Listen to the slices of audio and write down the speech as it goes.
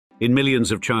In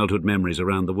millions of childhood memories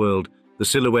around the world, the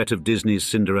silhouette of Disney's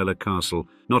Cinderella castle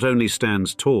not only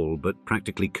stands tall but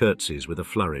practically curtsies with a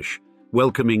flourish,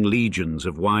 welcoming legions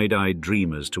of wide-eyed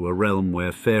dreamers to a realm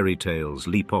where fairy tales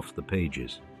leap off the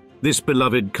pages. This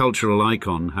beloved cultural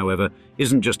icon, however,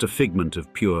 isn't just a figment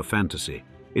of pure fantasy.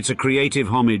 It's a creative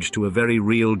homage to a very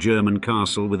real German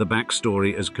castle with a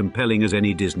backstory as compelling as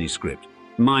any Disney script,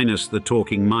 minus the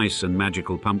talking mice and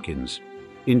magical pumpkins.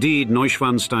 Indeed,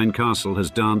 Neuschwanstein Castle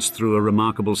has danced through a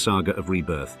remarkable saga of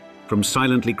rebirth, from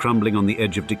silently crumbling on the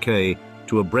edge of decay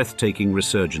to a breathtaking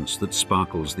resurgence that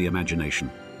sparkles the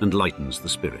imagination and lightens the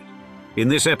spirit. In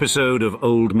this episode of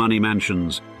Old Money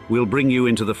Mansions, we'll bring you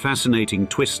into the fascinating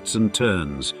twists and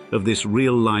turns of this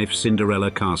real-life Cinderella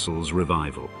castle's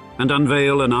revival, and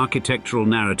unveil an architectural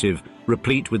narrative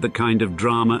replete with the kind of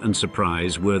drama and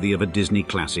surprise worthy of a Disney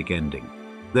classic ending.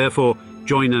 Therefore,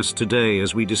 join us today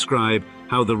as we describe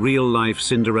how the real-life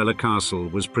Cinderella castle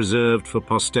was preserved for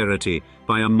posterity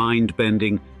by a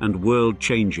mind-bending and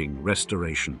world-changing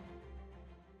restoration.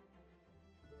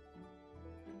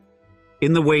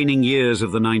 In the waning years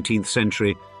of the 19th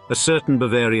century, a certain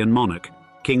Bavarian monarch,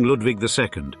 King Ludwig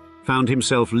II, found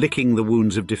himself licking the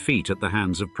wounds of defeat at the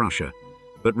hands of Prussia.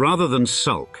 But rather than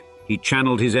sulk, he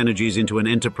channeled his energies into an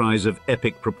enterprise of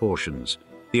epic proportions,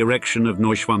 the erection of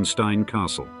Neuschwanstein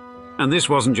Castle. And this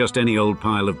wasn't just any old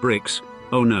pile of bricks.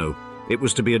 Oh no, it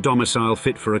was to be a domicile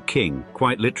fit for a king,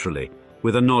 quite literally,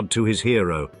 with a nod to his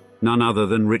hero, none other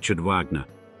than Richard Wagner.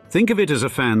 Think of it as a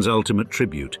fan's ultimate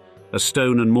tribute, a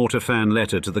stone and mortar fan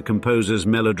letter to the composer's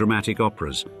melodramatic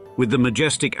operas, with the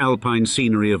majestic alpine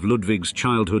scenery of Ludwig's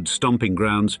childhood stomping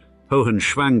grounds,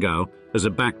 Hohenschwangau, as a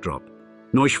backdrop.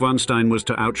 Neuschwanstein was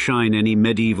to outshine any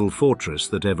medieval fortress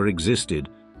that ever existed,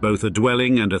 both a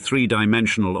dwelling and a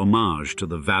three-dimensional homage to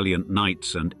the valiant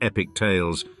knights and epic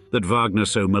tales that Wagner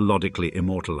so melodically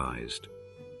immortalized.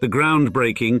 The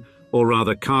groundbreaking, or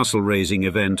rather castle-raising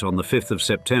event on the 5th of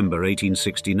September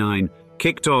 1869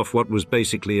 kicked off what was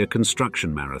basically a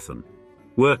construction marathon.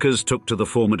 Workers took to the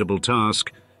formidable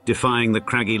task, defying the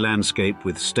craggy landscape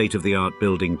with state-of-the-art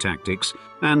building tactics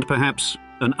and perhaps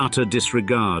an utter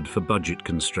disregard for budget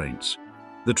constraints.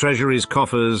 The treasury's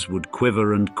coffers would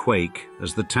quiver and quake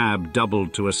as the tab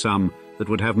doubled to a sum that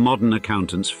would have modern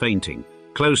accountants fainting,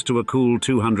 close to a cool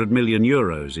 200 million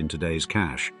euros in today's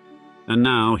cash. And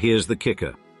now here's the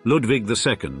kicker. Ludwig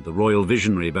II, the royal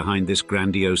visionary behind this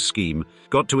grandiose scheme,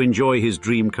 got to enjoy his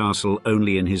dream castle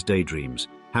only in his daydreams,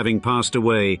 having passed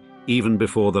away even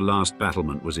before the last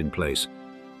battlement was in place.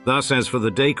 Thus, as for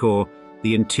the decor,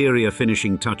 the interior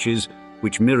finishing touches,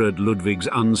 which mirrored Ludwig's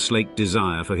unslaked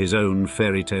desire for his own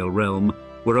fairy tale realm,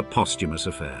 were a posthumous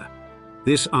affair.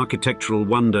 This architectural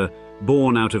wonder,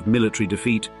 born out of military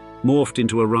defeat, morphed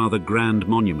into a rather grand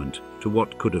monument to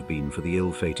what could have been for the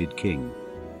ill-fated king.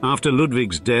 After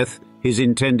Ludwig's death, his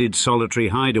intended solitary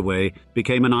hideaway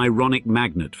became an ironic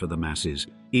magnet for the masses,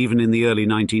 even in the early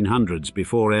 1900s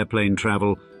before airplane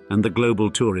travel and the global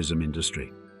tourism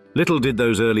industry. Little did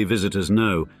those early visitors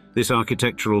know, this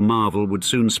architectural marvel would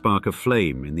soon spark a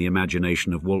flame in the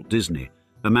imagination of Walt Disney,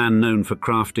 a man known for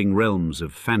crafting realms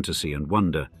of fantasy and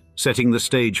wonder, setting the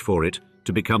stage for it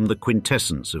to become the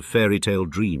quintessence of fairy tale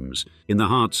dreams in the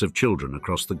hearts of children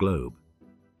across the globe.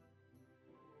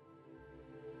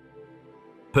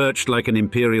 Perched like an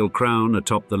imperial crown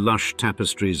atop the lush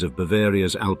tapestries of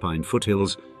Bavaria's alpine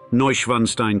foothills,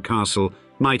 Neuschwanstein Castle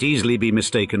might easily be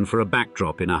mistaken for a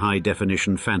backdrop in a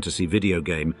high-definition fantasy video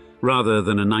game, rather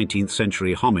than a 19th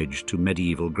century homage to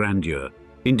medieval grandeur.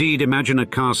 Indeed, imagine a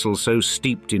castle so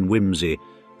steeped in whimsy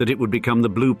that it would become the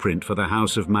blueprint for the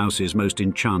House of Mouse's most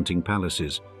enchanting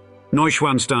palaces.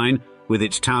 Neuschwanstein, with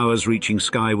its towers reaching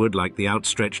skyward like the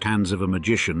outstretched hands of a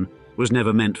magician, was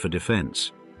never meant for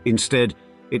defense. Instead,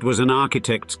 it was an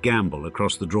architect's gamble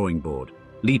across the drawing board,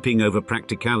 leaping over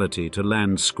practicality to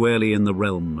land squarely in the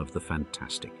realm of the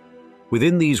fantastic.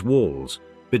 Within these walls,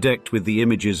 bedecked with the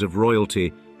images of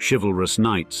royalty, chivalrous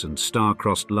knights and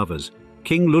star-crossed lovers,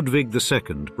 King Ludwig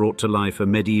II brought to life a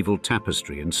medieval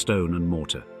tapestry in stone and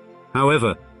mortar.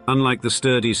 However, unlike the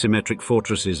sturdy, symmetric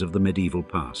fortresses of the medieval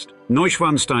past,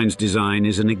 Neuschwanstein's design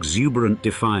is an exuberant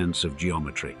defiance of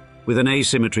geometry, with an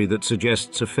asymmetry that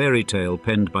suggests a fairy tale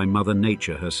penned by Mother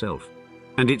Nature herself.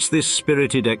 And it's this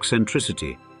spirited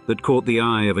eccentricity that caught the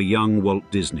eye of a young Walt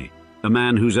Disney, a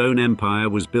man whose own empire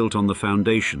was built on the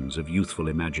foundations of youthful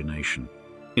imagination.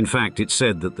 In fact, it's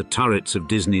said that the turrets of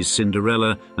Disney's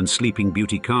Cinderella and Sleeping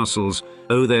Beauty castles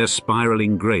owe their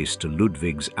spiraling grace to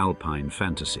Ludwig's alpine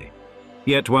fantasy.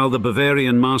 Yet while the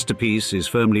Bavarian masterpiece is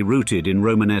firmly rooted in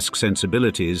Romanesque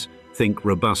sensibilities, think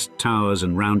robust towers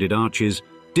and rounded arches,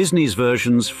 Disney's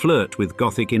versions flirt with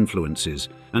Gothic influences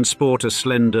and sport a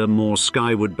slender, more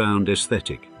skyward-bound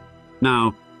aesthetic.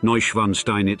 Now,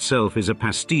 Neuschwanstein itself is a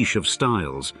pastiche of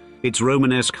styles, its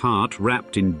Romanesque heart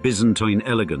wrapped in Byzantine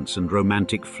elegance and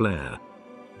romantic flair.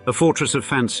 A fortress of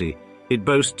fancy, it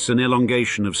boasts an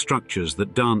elongation of structures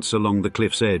that dance along the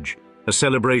cliff's edge, a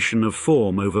celebration of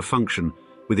form over function,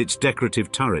 with its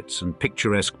decorative turrets and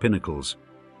picturesque pinnacles.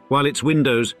 While its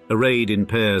windows, arrayed in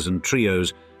pairs and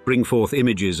trios, bring forth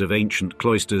images of ancient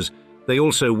cloisters, they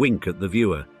also wink at the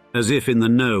viewer, as if in the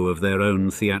know of their own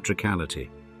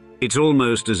theatricality. It's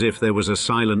almost as if there was a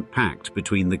silent pact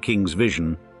between the king's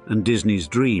vision and Disney's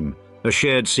dream, a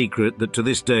shared secret that to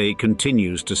this day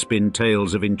continues to spin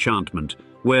tales of enchantment,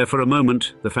 where for a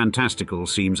moment the fantastical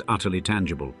seems utterly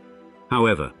tangible.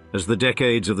 However, as the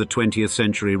decades of the 20th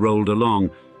century rolled along,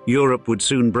 Europe would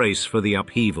soon brace for the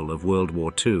upheaval of World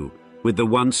War II, with the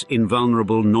once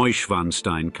invulnerable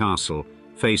Neuschwanstein castle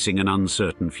facing an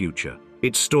uncertain future.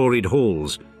 Its storied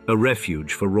halls, a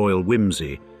refuge for royal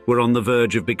whimsy, were on the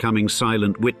verge of becoming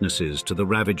silent witnesses to the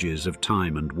ravages of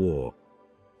time and war.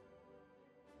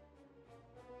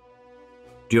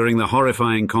 During the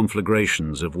horrifying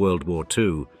conflagrations of World War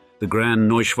II, the grand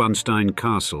Neuschwanstein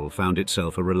castle found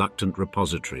itself a reluctant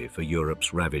repository for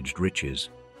Europe's ravaged riches.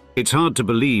 It's hard to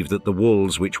believe that the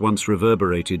walls which once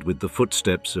reverberated with the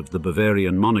footsteps of the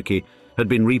Bavarian monarchy had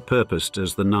been repurposed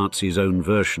as the Nazis' own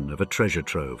version of a treasure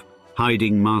trove,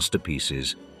 hiding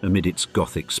masterpieces amid its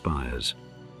Gothic spires.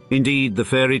 Indeed, the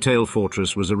fairy tale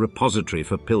fortress was a repository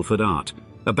for pilfered art,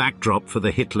 a backdrop for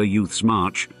the Hitler Youth's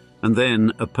March, and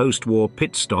then a post-war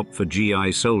pit stop for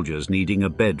GI soldiers needing a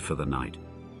bed for the night.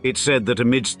 It's said that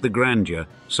amidst the grandeur,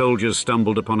 soldiers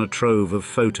stumbled upon a trove of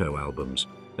photo albums,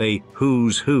 a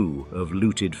who's who of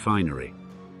looted finery.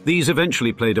 These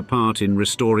eventually played a part in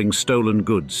restoring stolen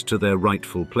goods to their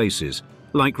rightful places,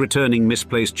 like returning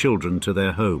misplaced children to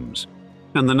their homes.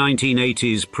 And the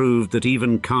 1980s proved that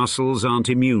even castles aren't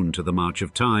immune to the march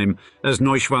of time, as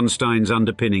Neuschwanstein's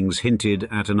underpinnings hinted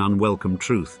at an unwelcome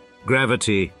truth.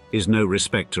 Gravity is no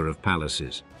respecter of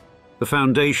palaces. The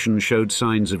foundation showed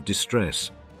signs of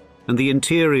distress, and the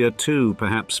interior too,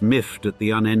 perhaps miffed at the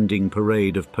unending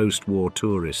parade of post-war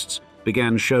tourists,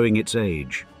 began showing its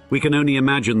age. We can only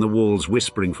imagine the walls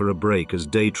whispering for a break as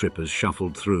day trippers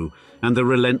shuffled through, and the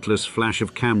relentless flash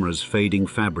of cameras fading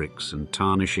fabrics and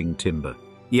tarnishing timber.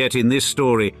 Yet in this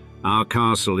story, our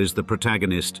castle is the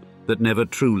protagonist that never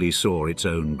truly saw its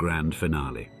own grand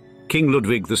finale. King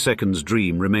Ludwig II's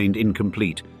dream remained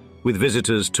incomplete, with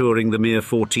visitors touring the mere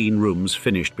 14 rooms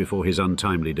finished before his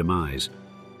untimely demise.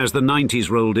 As the 90s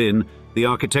rolled in, the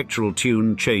architectural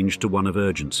tune changed to one of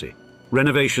urgency.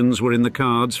 Renovations were in the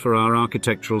cards for our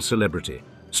architectural celebrity,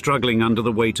 struggling under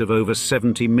the weight of over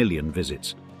 70 million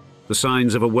visits. The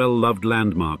signs of a well-loved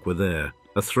landmark were there,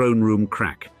 a throne room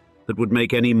crack that would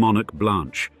make any monarch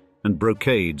blanch, and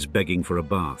brocades begging for a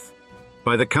bath.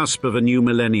 By the cusp of a new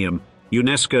millennium,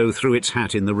 UNESCO threw its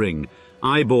hat in the ring,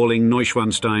 eyeballing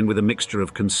Neuschwanstein with a mixture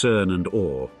of concern and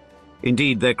awe.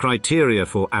 Indeed, their criteria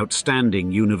for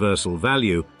outstanding universal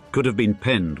value could have been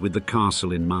penned with the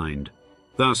castle in mind.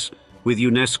 Thus, with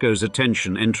UNESCO's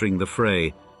attention entering the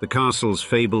fray, the castle's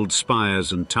fabled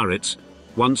spires and turrets,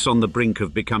 once on the brink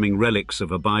of becoming relics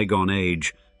of a bygone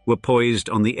age, were poised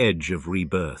on the edge of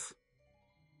rebirth.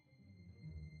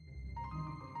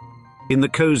 In the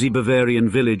cozy Bavarian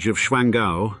village of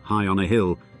Schwangau, high on a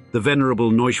hill, the venerable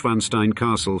Neuschwanstein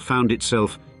castle found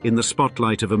itself in the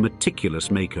spotlight of a meticulous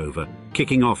makeover,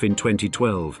 kicking off in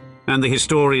 2012. And the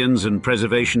historians and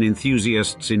preservation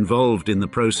enthusiasts involved in the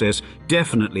process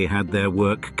definitely had their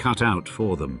work cut out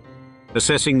for them.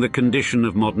 Assessing the condition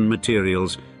of modern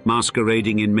materials,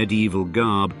 masquerading in medieval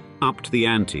garb, upped the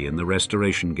ante in the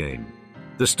restoration game.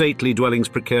 The stately dwelling's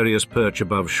precarious perch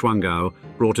above Schwangau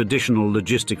brought additional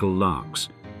logistical larks,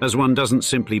 as one doesn't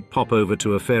simply pop over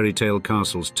to a fairy tale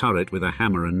castle's turret with a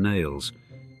hammer and nails.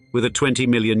 With a €20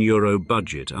 million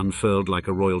budget unfurled like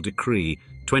a royal decree,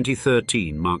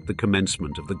 2013 marked the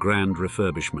commencement of the grand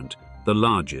refurbishment, the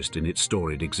largest in its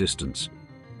storied existence.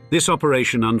 This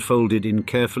operation unfolded in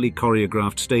carefully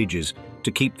choreographed stages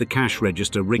to keep the cash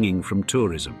register ringing from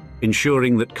tourism,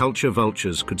 ensuring that culture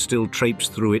vultures could still traipse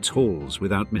through its halls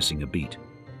without missing a beat.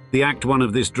 The Act 1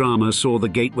 of this drama saw the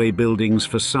gateway building's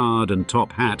facade and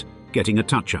top hat getting a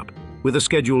touch-up, with a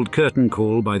scheduled curtain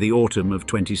call by the autumn of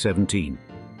 2017.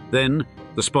 Then,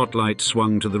 the spotlight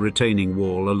swung to the retaining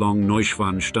wall along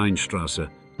Neuschwansteinstrasse,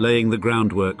 laying the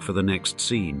groundwork for the next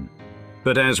scene.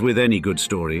 But as with any good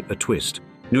story, a twist.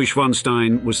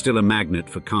 Neuschwanstein was still a magnet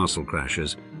for castle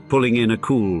crashers, pulling in a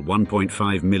cool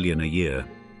 1.5 million a year.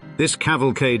 This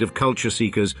cavalcade of culture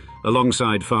seekers,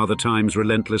 alongside Father Time's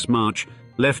relentless march,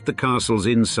 left the castle's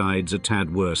insides a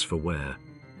tad worse for wear.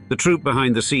 The troupe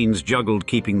behind the scenes juggled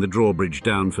keeping the drawbridge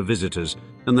down for visitors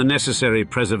and the necessary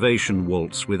preservation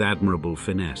waltz with admirable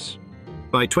finesse.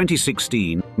 By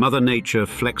 2016, Mother Nature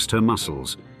flexed her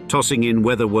muscles, tossing in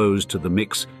weather woes to the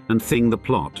mix and thing the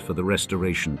plot for the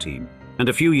restoration team. And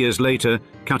a few years later,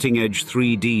 cutting-edge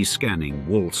 3D scanning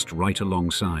waltzed right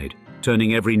alongside,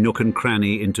 turning every nook and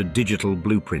cranny into digital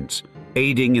blueprints,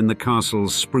 aiding in the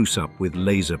castle's spruce-up with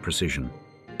laser precision.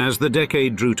 As the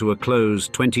decade drew to a close,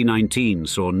 2019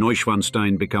 saw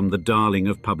Neuschwanstein become the darling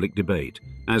of public debate,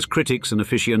 as critics and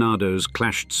aficionados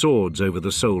clashed swords over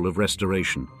the soul of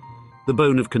restoration. The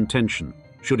bone of contention,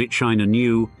 should it shine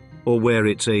anew or wear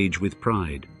its age with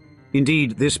pride?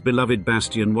 Indeed, this beloved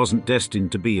bastion wasn't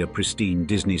destined to be a pristine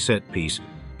Disney set piece,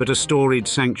 but a storied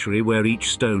sanctuary where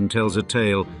each stone tells a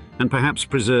tale and perhaps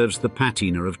preserves the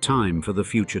patina of time for the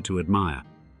future to admire.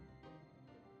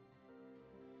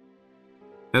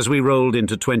 As we rolled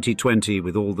into 2020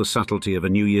 with all the subtlety of a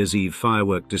New Year's Eve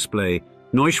firework display,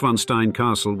 Neuschwanstein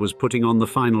Castle was putting on the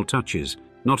final touches,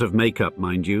 not of makeup,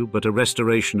 mind you, but a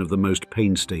restoration of the most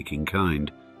painstaking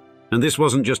kind. And this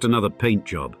wasn't just another paint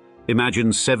job.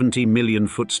 Imagine 70 million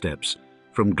footsteps,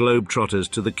 from globetrotters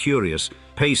to the curious,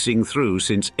 pacing through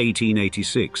since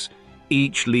 1886,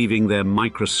 each leaving their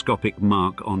microscopic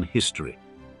mark on history.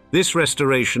 This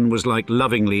restoration was like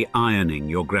lovingly ironing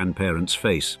your grandparents'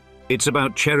 face. It's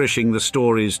about cherishing the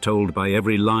stories told by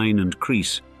every line and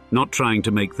crease, not trying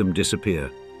to make them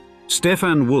disappear.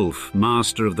 Stefan Wolf,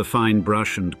 master of the fine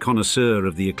brush and connoisseur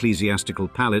of the ecclesiastical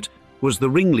palette, was the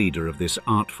ringleader of this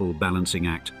artful balancing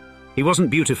act. He wasn't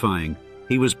beautifying,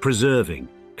 he was preserving,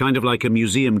 kind of like a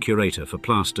museum curator for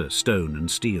plaster, stone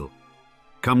and steel.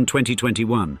 Come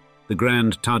 2021, the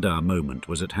grand tada moment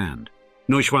was at hand.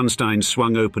 Neuschwanstein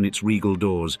swung open its regal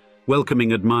doors,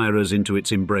 welcoming admirers into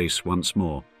its embrace once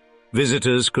more.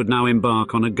 Visitors could now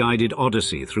embark on a guided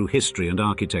odyssey through history and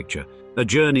architecture, a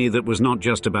journey that was not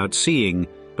just about seeing,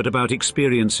 but about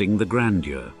experiencing the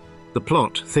grandeur. The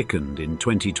plot thickened in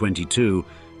 2022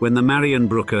 when the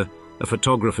Marienbrücke, a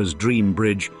photographer's dream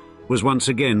bridge, was once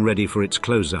again ready for its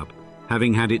close-up,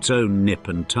 having had its own nip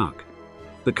and tuck.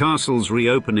 The castle's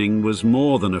reopening was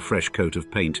more than a fresh coat of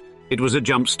paint. It was a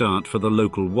jump-start for the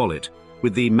local wallet,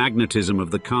 with the magnetism of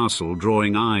the castle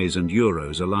drawing eyes and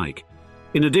euros alike.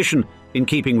 In addition, in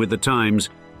keeping with the times,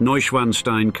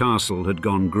 Neuschwanstein Castle had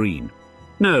gone green.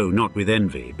 No, not with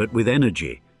envy, but with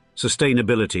energy.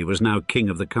 Sustainability was now king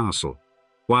of the castle.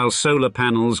 While solar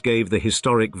panels gave the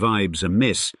historic vibes a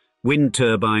miss, wind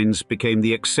turbines became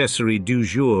the accessory du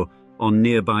jour on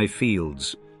nearby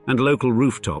fields, and local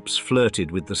rooftops flirted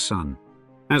with the sun.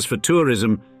 As for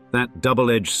tourism, that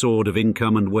double-edged sword of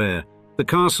income and wear, the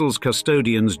castle's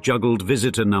custodians juggled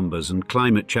visitor numbers and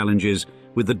climate challenges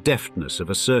with the deftness of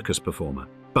a circus performer.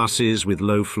 Buses with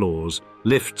low floors,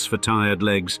 lifts for tired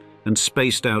legs, and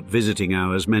spaced-out visiting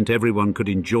hours meant everyone could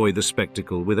enjoy the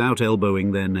spectacle without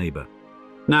elbowing their neighbor.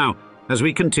 Now, as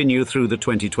we continue through the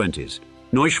 2020s,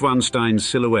 Neuschwanstein's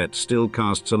silhouette still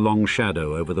casts a long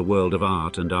shadow over the world of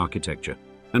art and architecture.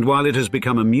 And while it has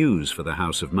become a muse for the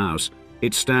House of Mouse,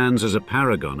 it stands as a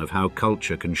paragon of how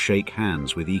culture can shake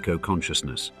hands with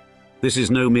eco-consciousness. This is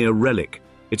no mere relic,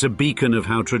 it's a beacon of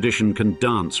how tradition can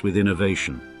dance with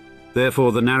innovation.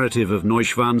 Therefore, the narrative of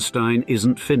Neuschwanstein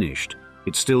isn't finished.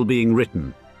 It's still being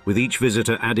written, with each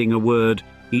visitor adding a word,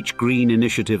 each green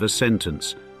initiative a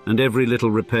sentence, and every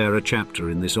little repair a chapter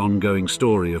in this ongoing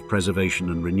story of preservation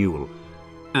and renewal.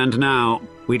 And now,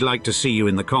 we'd like to see you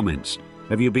in the comments.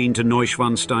 Have you been to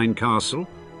Neuschwanstein Castle,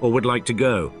 or would like to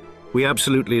go? We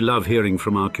absolutely love hearing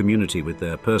from our community with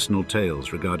their personal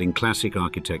tales regarding classic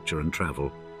architecture and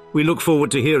travel. We look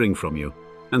forward to hearing from you,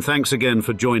 and thanks again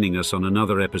for joining us on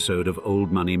another episode of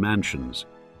Old Money Mansions.